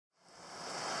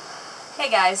Hey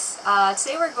guys,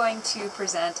 today we're going to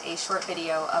present a short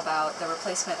video about the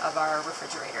replacement of our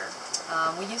refrigerator.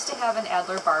 We used to have an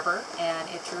Alder Barber and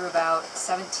it drew about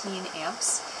 17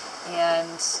 amps and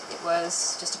it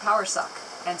was just a power suck.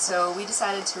 And so we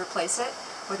decided to replace it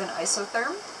with an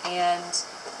Isotherm, and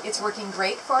it's working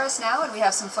great for us now, and we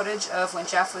have some footage of when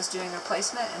Jeff was doing the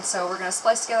replacement, and so we're going to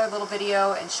splice together a little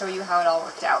video and show you how it all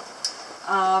worked out.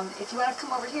 If you want to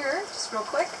come over here, just real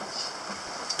quick.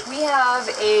 We have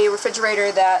a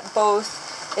refrigerator that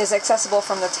both is accessible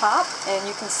from the top, and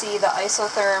you can see the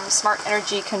Isotherm Smart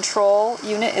Energy Control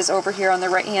unit is over here on the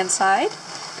right hand side.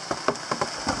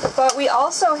 But we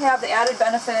also have the added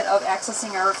benefit of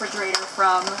accessing our refrigerator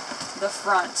from the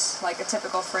front, like a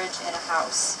typical fridge in a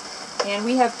house. And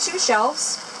we have two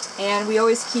shelves, and we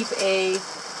always keep a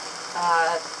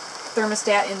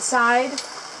thermostat inside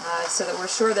so that we're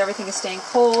sure that everything is staying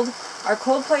cold. Our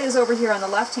cold plate is over here on the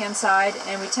left-hand side,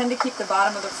 and we tend to keep the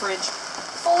bottom of the fridge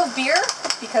full of beer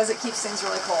because it keeps things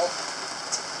really cold.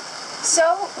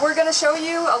 So we're going to show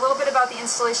you a little bit about the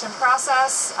installation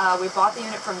process. We bought the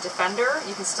unit from Defender.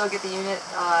 You can still get the unit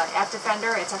at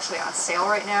Defender. It's actually on sale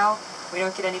right now. We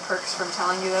don't get any perks from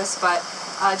telling you this, but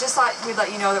just thought we'd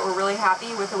let you know that we're really happy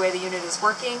with the way the unit is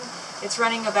working. It's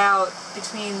running about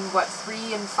between, what,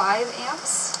 3 and 5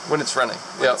 amps? When it's running.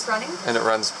 When it's running. And it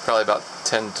runs probably about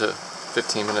 10 to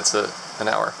 15 minutes an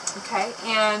hour. Okay,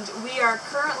 and we are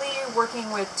currently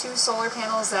working with 2 solar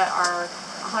panels that are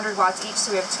 100 watts each,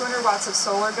 so we have 200 watts of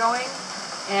solar going,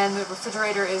 and the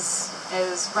refrigerator is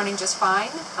running just fine,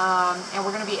 and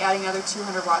we're going to be adding another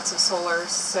 200 watts of solar,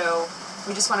 so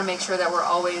we just want to make sure that we're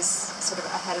always sort of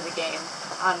ahead of the game.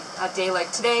 On a day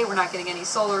like today, we're not getting any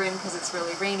solar in because it's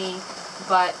really rainy,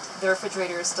 but the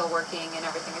refrigerator is still working and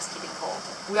everything is keeping cold.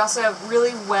 We also have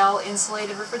really well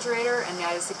insulated refrigerator, and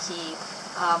that is the key.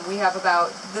 We have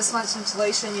about this much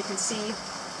insulation you can see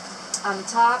on the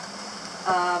top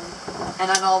and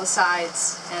on all the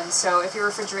sides, and so if your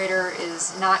refrigerator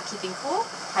is not keeping cool,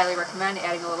 highly recommend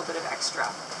adding a little bit of extra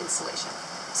insulation.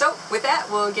 So with that,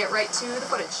 we'll get right to the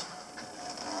footage.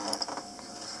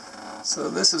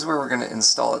 So this is where we're going to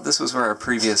install it. This was where our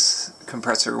previous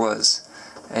compressor was,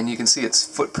 and you can see its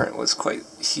footprint was quite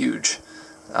huge.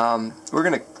 We're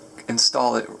going to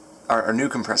install it, our new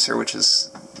compressor, which is,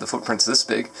 the footprint's this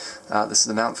big. This is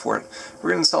the mount for it.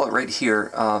 We're going to install it right here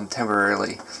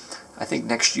temporarily. I think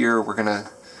next year we're going to,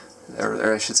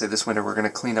 or I should say this winter, we're going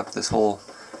to clean up this whole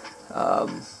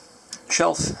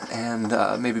shelf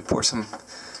and maybe pour some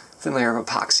thin layer of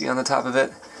epoxy on the top of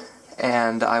it,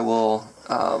 and I will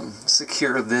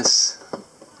secure this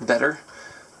better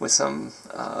with some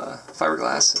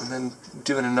fiberglass, and then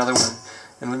doing another one,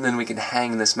 and then we can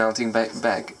hang this mounting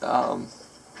back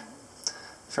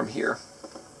from here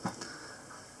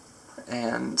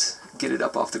and get it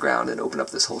up off the ground and open up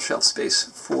this whole shelf space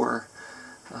for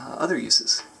other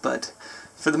uses. But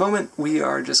for the moment, we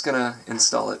are just going to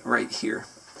install it right here.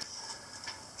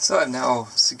 So I've now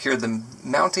secured the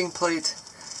mounting plate,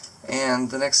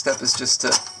 and the next step is just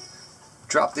to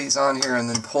drop these on here and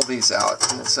then pull these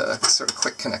out, and it's a sort of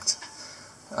quick connect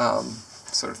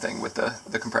sort of thing with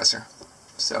the compressor.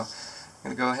 So I'm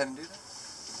going to go ahead and do that.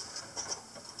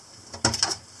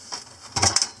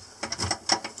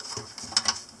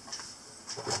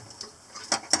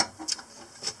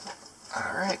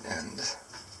 Alright, and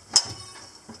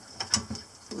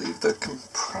I believe the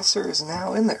compressor is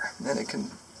now in there, and it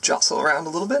can jostle around a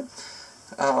little bit.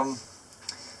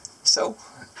 So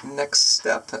next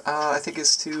step, I think,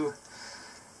 is to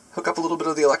hook up a little bit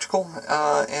of the electrical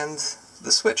and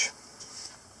the switch.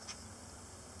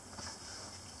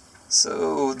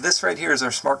 So this right here is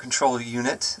our smart control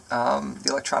unit, the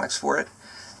electronics for it,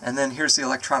 and then here's the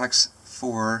electronics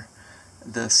for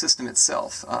the system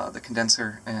itself, the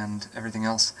condenser and everything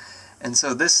else. And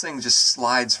so this thing just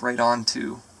slides right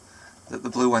onto, the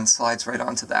blue one slides right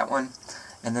onto that one,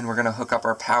 and then we're going to hook up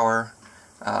our power,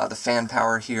 the fan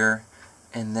power here,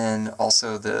 and then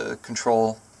also the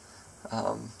control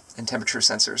and temperature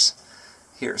sensors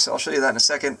here. So I'll show you that in a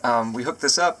second. We hook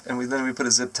this up, and then we put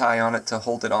a zip tie on it to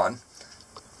hold it on.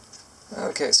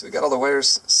 Okay, so we got all the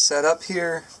wires set up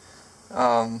here.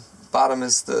 Bottom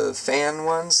is the fan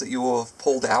ones that you will have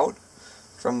pulled out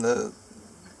from the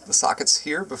sockets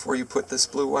here before you put this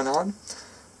blue one on.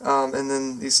 And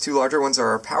then these 2 larger ones are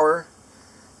our power,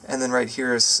 and then right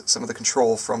here is some of the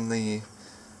control from the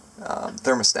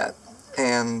thermostat.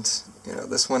 And you know,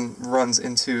 this one runs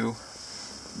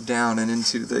down and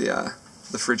into the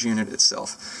fridge unit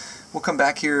itself. We'll come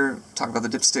back here, talk about the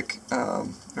dipstick,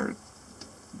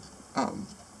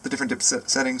 the different dip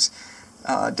settings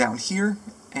down here,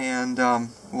 and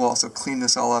we'll also clean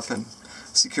this all up and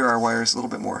secure our wires a little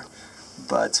bit more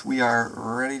but we are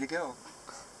ready to go.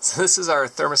 So this is our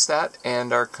thermostat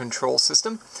and our control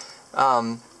system.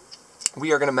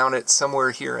 We are going to mount it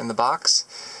somewhere here in the box.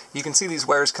 You can see these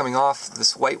wires coming off.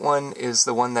 This white one is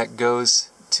the one that goes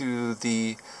to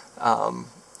the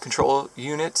control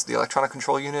unit, the electronic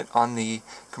control unit on the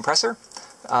compressor.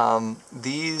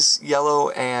 These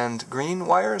yellow and green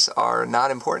wires are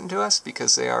not important to us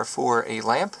because they are for a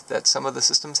lamp that some of the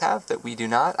systems have that we do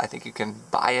not. I think you can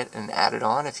buy it and add it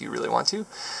on if you really want to.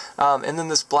 And then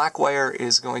this black wire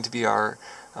is going to be our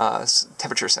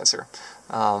temperature sensor,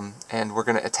 and we're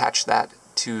going to attach that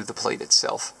to the plate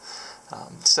itself.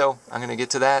 So I'm going to get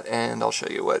to that and I'll show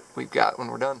you what we've got when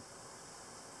we're done.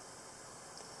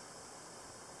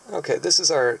 Okay, this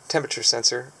is our temperature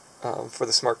sensor for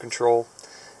the smart control,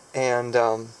 and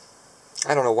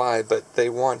I don't know why, but they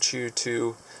want you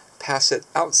to pass it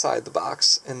outside the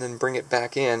box and then bring it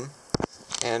back in,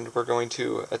 and we're going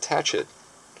to attach it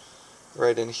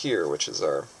right in here, which is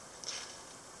our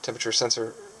temperature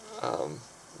sensor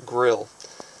grill.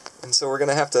 And so we're going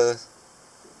to have to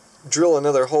drill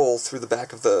another hole through the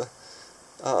back of the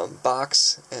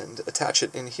box and attach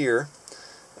it in here,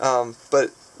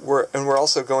 but we're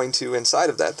also going to, inside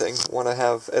of that thing, want to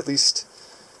have at least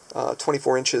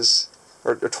 24 inches,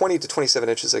 or 20 to 27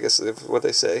 inches, I guess is what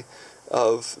they say,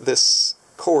 of this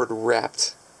cord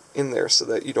wrapped in there so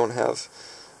that you don't have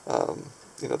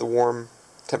the warm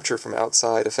temperature from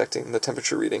outside affecting the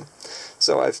temperature reading.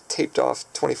 So I've taped off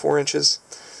 24 inches.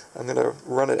 I'm going to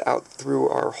run it out through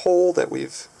our hole that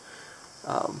we've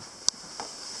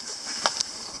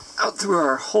out through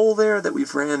our hole there that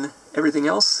we've ran everything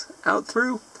else out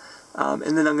through,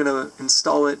 and then I'm going to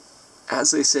install it,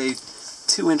 as they say,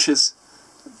 2 inches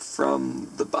from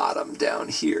the bottom down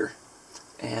here,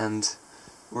 and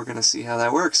we're going to see how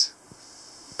that works.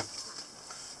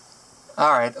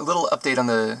 Alright, a little update on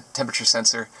the temperature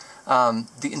sensor.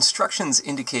 The instructions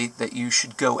indicate that you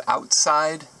should go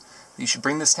outside. You should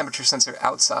bring this temperature sensor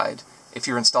outside if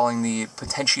you're installing the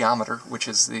potentiometer, which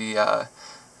is the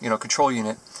control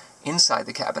unit, inside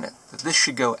the cabinet. This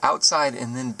should go outside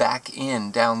and then back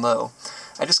in down low.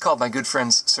 I just called my good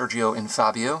friends Sergio and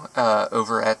Fabio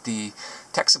over at the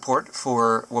tech support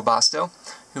for Webasto,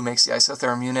 who makes the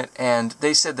Isotherm unit, and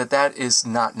they said that that is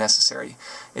not necessary.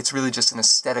 It's really just an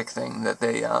aesthetic thing that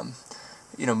they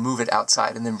move it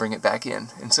outside and then bring it back in.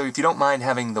 And so if you don't mind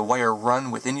having the wire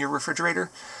run within your refrigerator,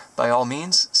 by all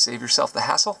means, save yourself the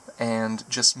hassle and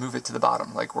just move it to the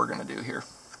bottom like we're going to do here.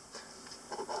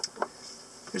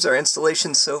 Here's our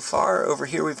installation so far. Over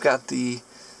here we've got the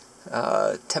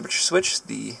temperature switch,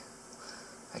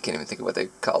 I can't even think of what they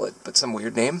call it, but some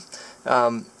weird name.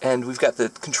 And we've got the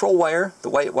control wire, the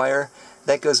white wire,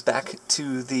 that goes back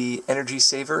to the energy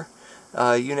saver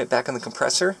unit back on the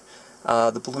compressor.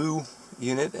 The blue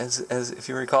unit, as if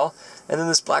you recall. And then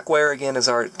this black wire again is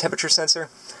our temperature sensor.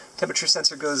 Temperature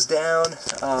sensor goes down.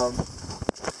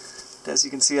 As you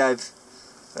can see,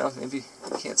 well, maybe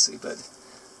you can't see, but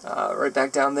right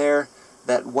back down there,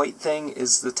 that white thing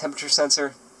is the temperature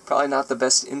sensor. Probably not the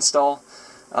best install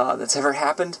that's ever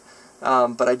happened,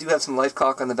 but I do have some life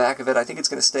caulk on the back of it. I think it's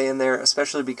going to stay in there,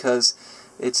 especially because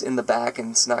it's in the back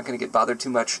and it's not going to get bothered too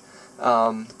much.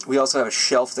 We also have a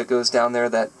shelf that goes down there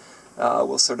that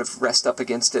will sort of rest up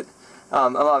against it.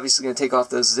 I'm obviously going to take off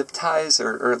those zip ties,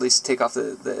 or at least take off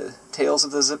the tails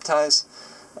of the zip ties,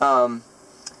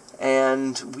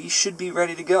 and we should be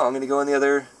ready to go. I'm going to go in the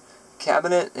other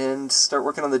cabinet and start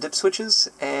working on the dip switches,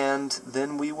 and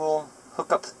then we will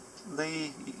hook up the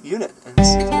unit and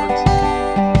see if it works.